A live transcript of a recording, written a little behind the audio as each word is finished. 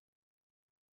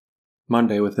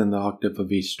Monday within the octave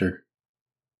of Easter.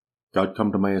 God,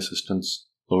 come to my assistance.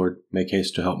 Lord, make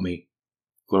haste to help me.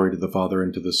 Glory to the Father,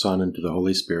 and to the Son, and to the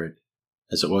Holy Spirit,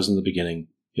 as it was in the beginning,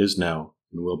 is now,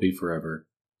 and will be forever.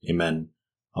 Amen.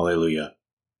 Alleluia.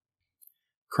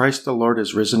 Christ the Lord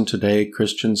is risen today.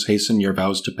 Christians, hasten your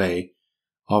vows to pay.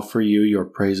 Offer you your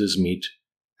praises meet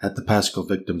at the Paschal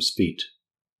Victim's feet.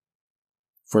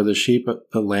 For the sheep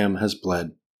the Lamb has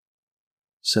bled,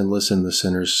 sinless in the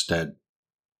sinner's stead.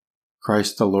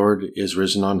 Christ the Lord is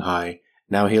risen on high,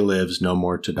 now he lives no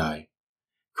more to die.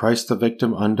 Christ the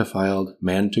victim undefiled,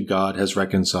 man to God has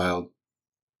reconciled,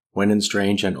 when in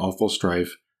strange and awful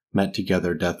strife met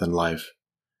together death and life.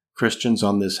 Christians,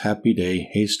 on this happy day,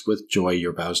 haste with joy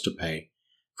your vows to pay.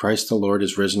 Christ the Lord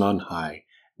is risen on high,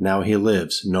 now he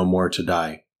lives no more to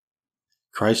die.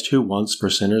 Christ who once for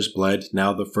sinners bled,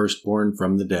 now the firstborn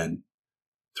from the dead,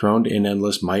 throned in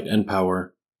endless might and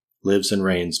power, lives and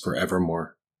reigns for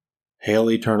evermore.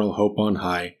 Hail, eternal hope on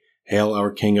high, hail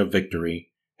our King of victory,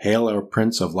 hail our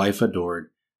Prince of life adored,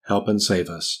 help and save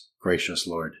us, gracious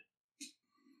Lord.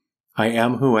 I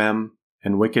am who am,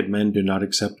 and wicked men do not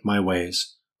accept my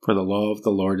ways, for the law of the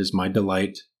Lord is my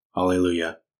delight.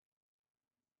 Alleluia.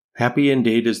 Happy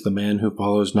indeed is the man who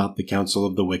follows not the counsel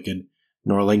of the wicked,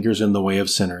 nor lingers in the way of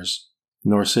sinners,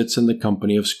 nor sits in the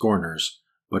company of scorners,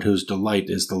 but whose delight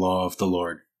is the law of the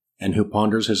Lord, and who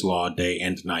ponders his law day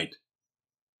and night.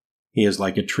 He is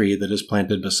like a tree that is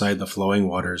planted beside the flowing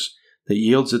waters, that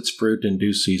yields its fruit in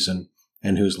due season,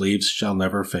 and whose leaves shall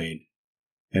never fade.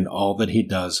 And all that he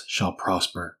does shall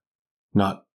prosper.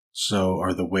 Not so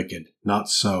are the wicked, not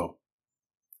so.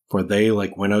 For they,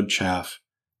 like winnowed chaff,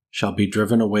 shall be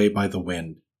driven away by the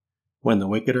wind. When the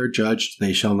wicked are judged,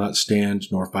 they shall not stand,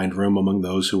 nor find room among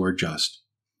those who are just.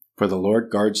 For the Lord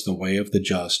guards the way of the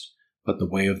just, but the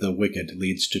way of the wicked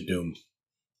leads to doom.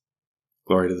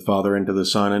 Glory to the Father, and to the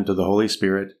Son, and to the Holy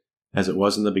Spirit, as it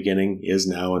was in the beginning, is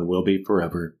now, and will be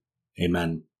forever.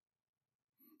 Amen.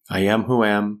 I am who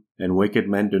am, and wicked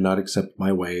men do not accept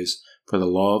my ways, for the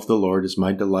law of the Lord is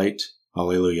my delight.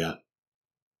 Alleluia.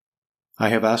 I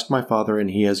have asked my Father, and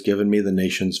he has given me the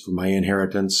nations for my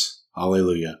inheritance.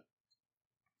 Alleluia.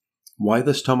 Why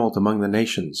this tumult among the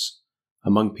nations?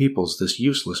 Among peoples this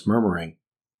useless murmuring?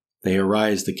 They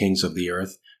arise, the kings of the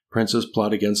earth, princes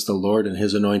plot against the Lord and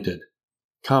his anointed.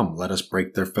 Come, let us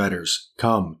break their fetters.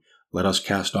 Come, let us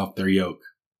cast off their yoke.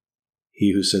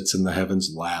 He who sits in the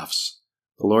heavens laughs.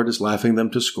 The Lord is laughing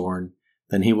them to scorn.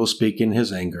 Then he will speak in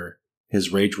his anger.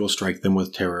 His rage will strike them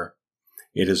with terror.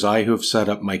 It is I who have set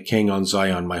up my king on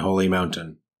Zion, my holy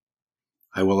mountain.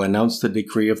 I will announce the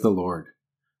decree of the Lord.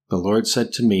 The Lord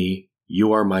said to me,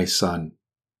 You are my son.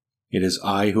 It is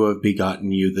I who have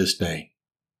begotten you this day.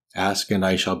 Ask, and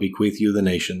I shall bequeath you the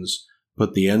nations.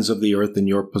 Put the ends of the earth in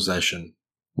your possession.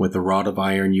 With a rod of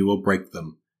iron you will break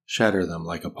them, shatter them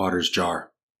like a potter's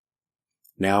jar.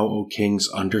 Now, O kings,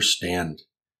 understand.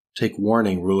 Take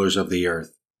warning, rulers of the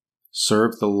earth.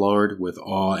 Serve the Lord with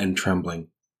awe and trembling.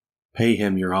 Pay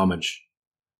him your homage,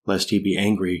 lest he be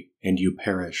angry and you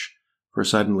perish, for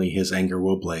suddenly his anger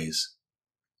will blaze.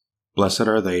 Blessed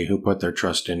are they who put their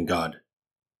trust in God.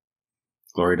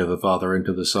 Glory to the Father, and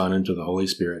to the Son, and to the Holy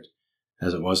Spirit,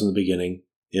 as it was in the beginning,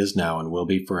 is now, and will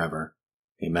be forever.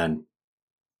 Amen.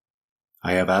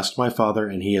 I have asked my Father,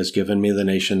 and he has given me the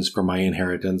nations for my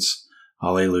inheritance.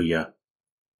 Alleluia.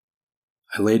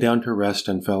 I lay down to rest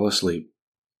and fell asleep.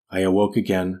 I awoke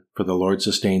again, for the Lord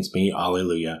sustains me.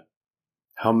 Alleluia.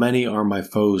 How many are my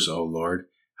foes, O Lord?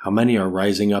 How many are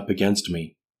rising up against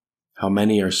me? How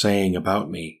many are saying about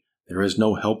me, There is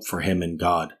no help for him in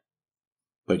God.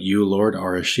 But you, Lord,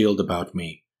 are a shield about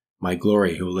me, my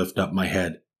glory who lift up my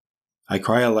head. I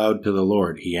cry aloud to the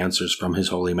Lord, he answers from his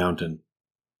holy mountain.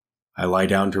 I lie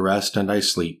down to rest and I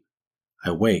sleep.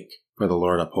 I wake, for the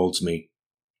Lord upholds me.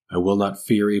 I will not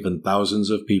fear even thousands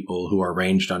of people who are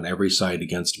ranged on every side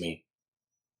against me.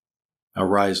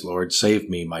 Arise, Lord, save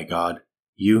me, my God,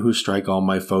 you who strike all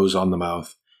my foes on the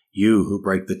mouth, you who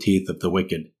break the teeth of the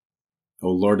wicked. O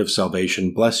Lord of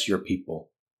salvation, bless your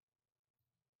people.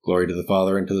 Glory to the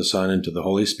Father, and to the Son, and to the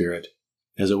Holy Spirit,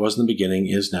 as it was in the beginning,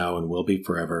 is now, and will be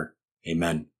forever.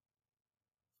 Amen.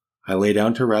 I lay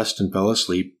down to rest and fell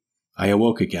asleep. I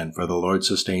awoke again, for the Lord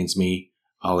sustains me.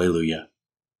 Alleluia.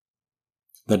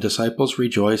 The disciples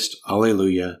rejoiced,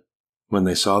 Alleluia, when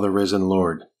they saw the risen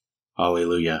Lord.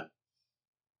 Alleluia.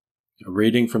 A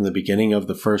reading from the beginning of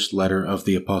the first letter of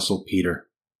the Apostle Peter.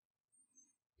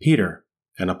 Peter,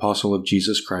 an apostle of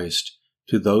Jesus Christ,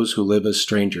 to those who live as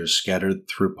strangers scattered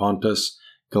through Pontus,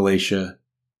 Galatia,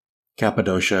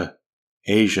 Cappadocia,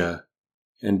 Asia,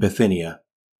 and Bithynia,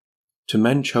 to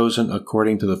men chosen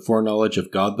according to the foreknowledge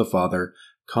of God the Father,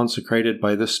 consecrated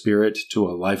by the Spirit to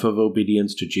a life of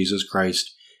obedience to Jesus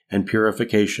Christ and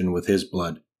purification with his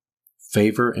blood.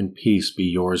 Favor and peace be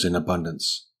yours in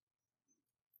abundance.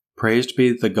 Praised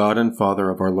be the God and Father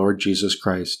of our Lord Jesus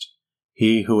Christ,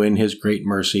 he who in his great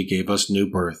mercy gave us new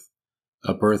birth,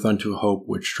 a birth unto hope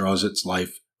which draws its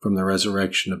life from the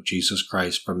resurrection of Jesus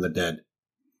Christ from the dead,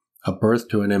 a birth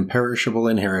to an imperishable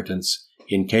inheritance,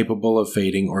 incapable of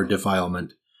fading or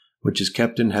defilement, which is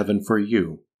kept in heaven for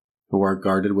you, who are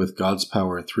guarded with God's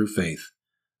power through faith,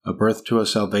 a birth to a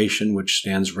salvation which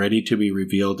stands ready to be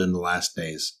revealed in the last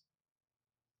days.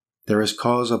 There is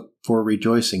cause for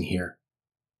rejoicing here.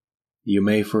 You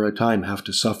may for a time have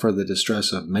to suffer the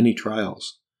distress of many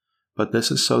trials, but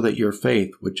this is so that your faith,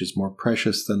 which is more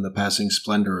precious than the passing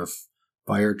splendor of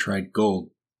fire-tried gold,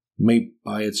 may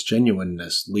by its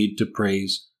genuineness lead to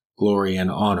praise, glory, and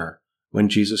honor when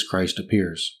Jesus Christ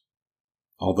appears.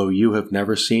 Although you have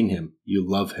never seen him, you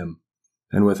love him,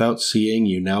 and without seeing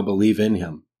you now believe in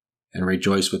him, and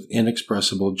rejoice with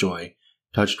inexpressible joy,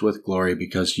 touched with glory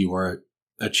because you are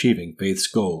achieving faith's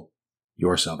goal,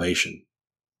 your salvation.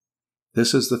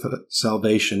 This is the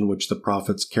salvation which the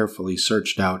prophets carefully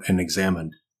searched out and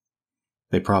examined.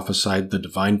 They prophesied the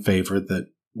divine favor that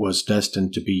was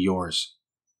destined to be yours.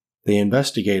 They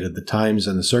investigated the times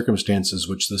and the circumstances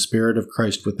which the Spirit of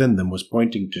Christ within them was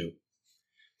pointing to,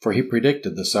 for he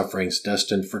predicted the sufferings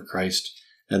destined for Christ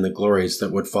and the glories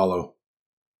that would follow.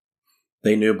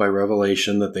 They knew by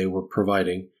revelation that they were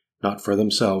providing, not for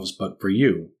themselves but for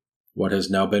you, what has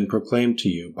now been proclaimed to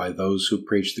you by those who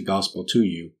preach the gospel to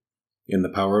you, in the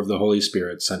power of the Holy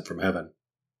Spirit sent from heaven.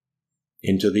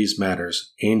 Into these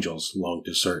matters angels long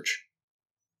to search.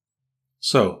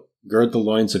 So, gird the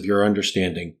loins of your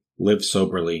understanding, live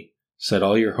soberly, set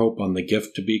all your hope on the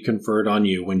gift to be conferred on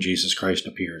you when Jesus Christ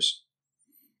appears.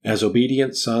 As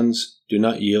obedient sons, do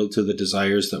not yield to the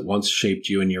desires that once shaped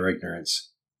you in your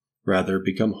ignorance. Rather,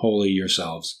 become holy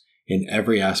yourselves in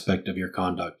every aspect of your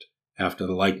conduct, after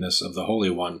the likeness of the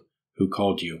Holy One who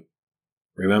called you.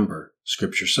 Remember,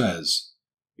 Scripture says,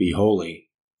 "Be holy,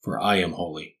 for I am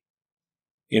holy."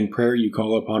 In prayer you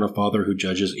call upon a Father who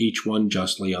judges each one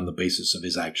justly on the basis of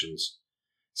his actions.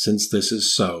 Since this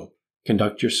is so,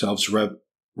 conduct yourselves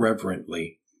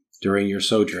reverently during your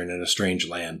sojourn in a strange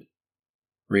land.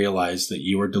 Realize that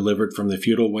you are delivered from the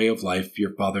feudal way of life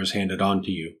your fathers handed on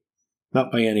to you,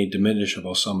 not by any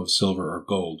diminishable sum of silver or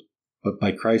gold, but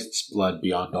by Christ's blood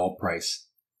beyond all price,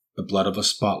 the blood of a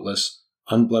spotless,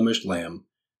 unblemished lamb,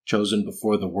 chosen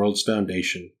before the world's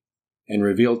foundation, and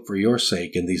revealed for your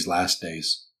sake in these last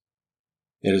days.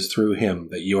 It is through him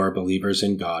that you are believers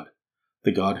in God,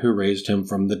 the God who raised him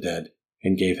from the dead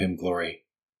and gave him glory.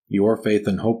 Your faith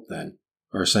and hope, then,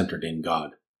 are centered in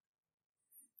God.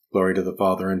 Glory to the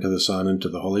Father, and to the Son, and to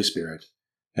the Holy Spirit,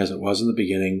 as it was in the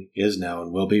beginning, is now,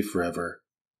 and will be forever.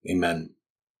 Amen.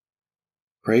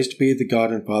 Praised be the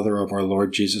God and Father of our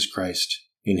Lord Jesus Christ.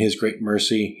 In his great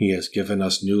mercy he has given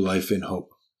us new life in hope,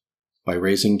 by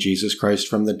raising Jesus Christ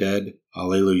from the dead.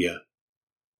 Alleluia.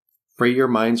 Free your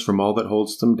minds from all that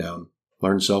holds them down,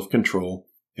 learn self-control,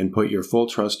 and put your full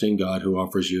trust in God who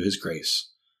offers you his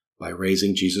grace, by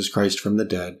raising Jesus Christ from the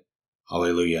dead.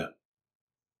 Alleluia.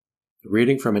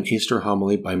 Reading from an Easter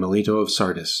homily by Melito of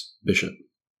Sardis, Bishop.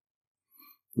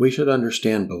 We should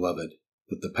understand, beloved,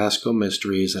 that the Paschal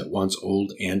mystery is at once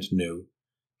old and new,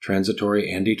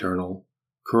 transitory and eternal,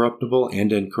 corruptible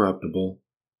and incorruptible,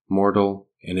 mortal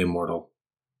and immortal.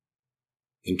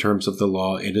 In terms of the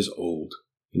law, it is old.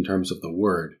 In terms of the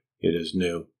word, it is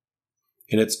new.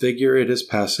 In its figure, it is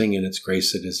passing. In its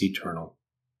grace, it is eternal.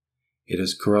 It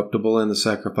is corruptible in the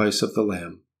sacrifice of the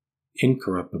Lamb,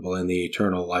 incorruptible in the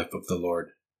eternal life of the Lord.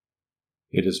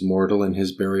 It is mortal in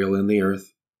his burial in the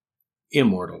earth,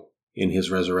 immortal in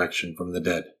his resurrection from the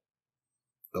dead.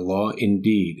 The law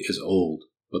indeed is old,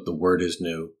 but the word is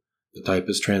new. The type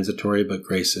is transitory, but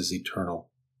grace is eternal.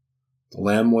 The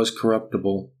Lamb was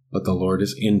corruptible, but the Lord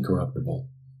is incorruptible.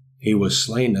 He was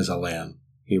slain as a lamb.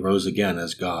 He rose again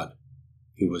as God.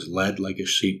 He was led like a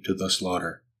sheep to the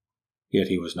slaughter, yet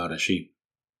he was not a sheep.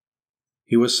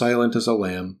 He was silent as a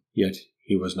lamb, yet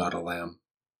he was not a lamb.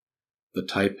 The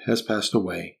type has passed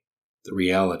away. The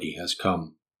reality has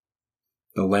come.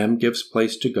 The lamb gives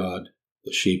place to God.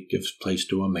 The sheep gives place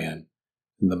to a man.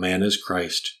 And the man is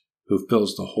Christ, who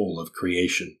fills the whole of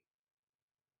creation.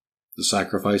 The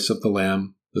sacrifice of the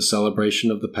Lamb, the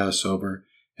celebration of the Passover,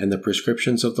 and the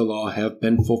prescriptions of the law have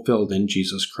been fulfilled in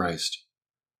Jesus Christ.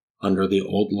 Under the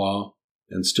old law,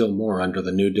 and still more under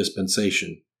the new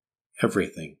dispensation,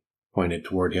 everything pointed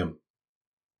toward him.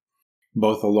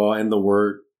 Both the law and the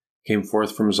word came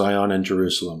forth from Zion and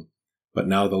Jerusalem, but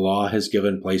now the law has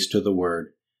given place to the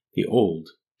word. The old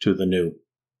to the new.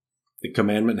 The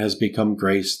commandment has become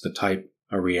grace, the type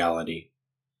a reality.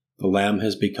 The Lamb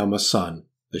has become a son,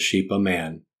 the sheep a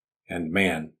man, and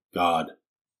man God.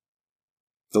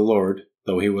 The Lord,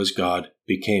 though he was God,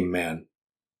 became man.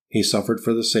 He suffered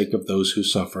for the sake of those who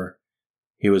suffer.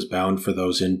 He was bound for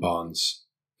those in bonds,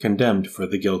 condemned for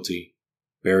the guilty,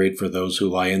 buried for those who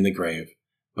lie in the grave.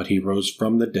 But he rose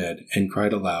from the dead and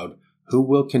cried aloud, "Who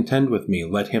will contend with me?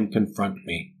 Let him confront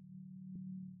me."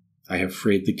 I have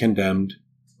freed the condemned,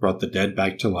 brought the dead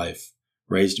back to life,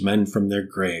 raised men from their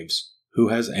graves. Who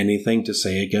has anything to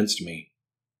say against me?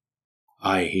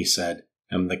 I, he said,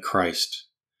 am the Christ.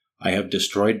 I have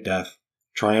destroyed death,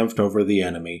 triumphed over the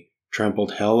enemy,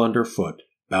 trampled hell underfoot,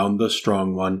 bound the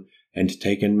strong one, and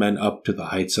taken men up to the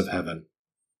heights of heaven.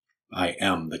 I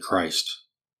am the Christ.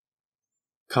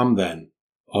 Come then,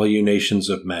 all you nations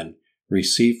of men,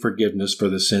 receive forgiveness for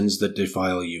the sins that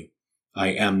defile you. I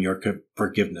am your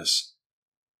forgiveness.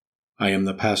 I am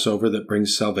the Passover that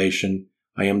brings salvation.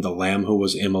 I am the Lamb who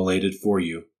was immolated for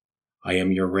you. I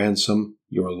am your ransom,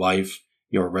 your life,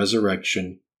 your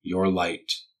resurrection, your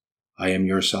light. I am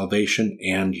your salvation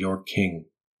and your King.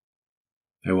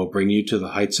 I will bring you to the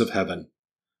heights of heaven.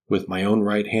 With my own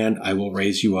right hand I will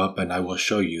raise you up, and I will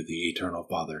show you the eternal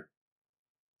Father.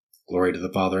 Glory to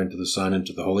the Father, and to the Son, and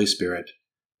to the Holy Spirit,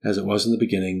 as it was in the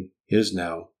beginning, is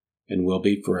now, and will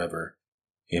be forever.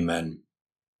 Amen.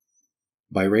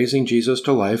 By raising Jesus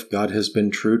to life, God has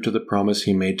been true to the promise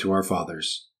he made to our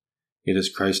fathers. It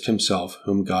is Christ himself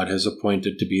whom God has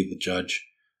appointed to be the judge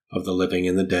of the living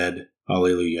and the dead.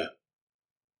 Alleluia.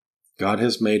 God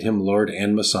has made him Lord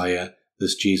and Messiah,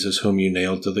 this Jesus whom you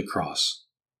nailed to the cross.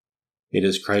 It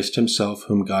is Christ himself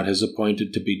whom God has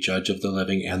appointed to be judge of the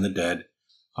living and the dead.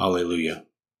 Alleluia.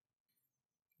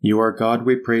 You are God,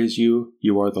 we praise you.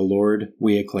 You are the Lord,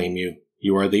 we acclaim you.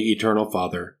 You are the eternal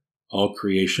Father. All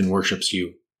creation worships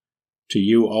you. To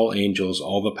you all angels,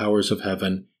 all the powers of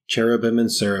heaven, cherubim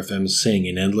and seraphim sing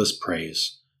in endless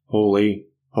praise. Holy,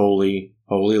 holy,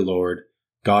 holy Lord,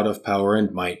 God of power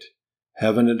and might,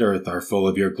 heaven and earth are full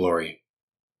of your glory.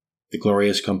 The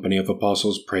glorious company of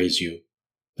apostles praise you.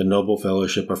 The noble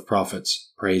fellowship of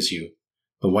prophets praise you.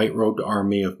 The white-robed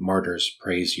army of martyrs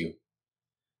praise you.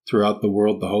 Throughout the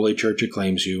world the Holy Church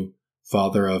acclaims you,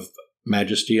 Father of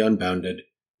majesty unbounded,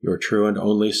 your true and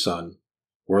only Son,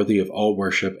 worthy of all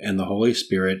worship, and the Holy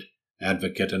Spirit,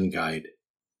 advocate and guide.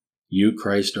 You,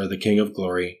 Christ, are the King of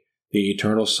glory, the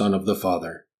eternal Son of the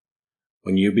Father.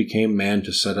 When you became man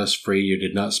to set us free, you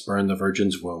did not spurn the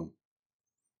Virgin's womb.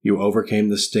 You overcame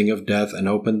the sting of death and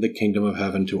opened the kingdom of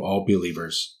heaven to all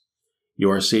believers. You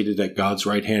are seated at God's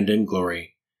right hand in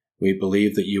glory. We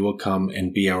believe that you will come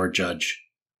and be our judge.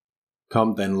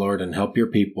 Come then, Lord, and help your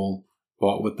people,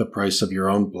 bought with the price of your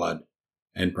own blood,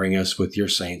 and bring us with your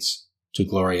saints to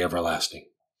glory everlasting.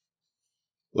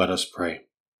 Let us pray.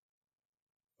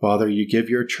 Father, you give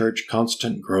your church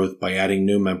constant growth by adding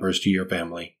new members to your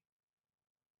family.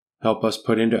 Help us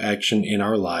put into action in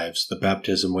our lives the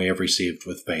baptism we have received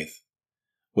with faith.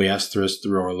 We ask this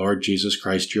through our Lord Jesus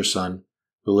Christ, your Son,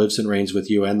 who lives and reigns with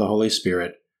you and the Holy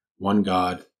Spirit, one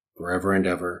God, forever and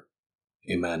ever.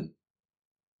 Amen.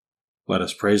 Let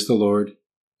us praise the Lord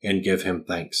and give him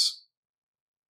thanks.